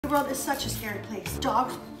world is such a scary place.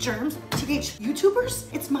 Dogs, germs, teenage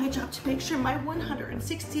YouTubers. It's my job to make sure my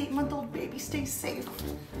 168-month-old baby stays safe.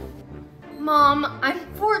 Mom, I'm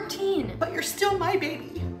 14. But you're still my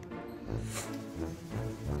baby.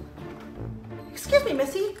 Excuse me,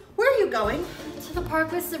 Missy, where are you going? To the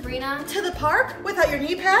park with Sabrina. To the park? Without your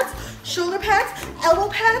knee pads, shoulder pads, elbow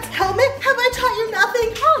pads, helmet? Have I taught you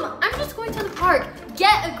nothing? Mom, I'm just going to the park.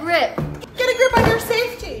 Get a grip. Get a grip on your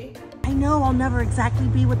safety. I know I'll never exactly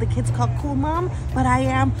be what the kids call cool mom, but I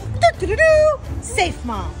am safe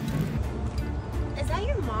mom. Is that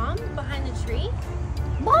your mom behind the tree?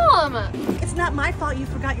 Mom! It's not my fault you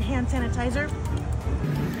forgot your hand sanitizer.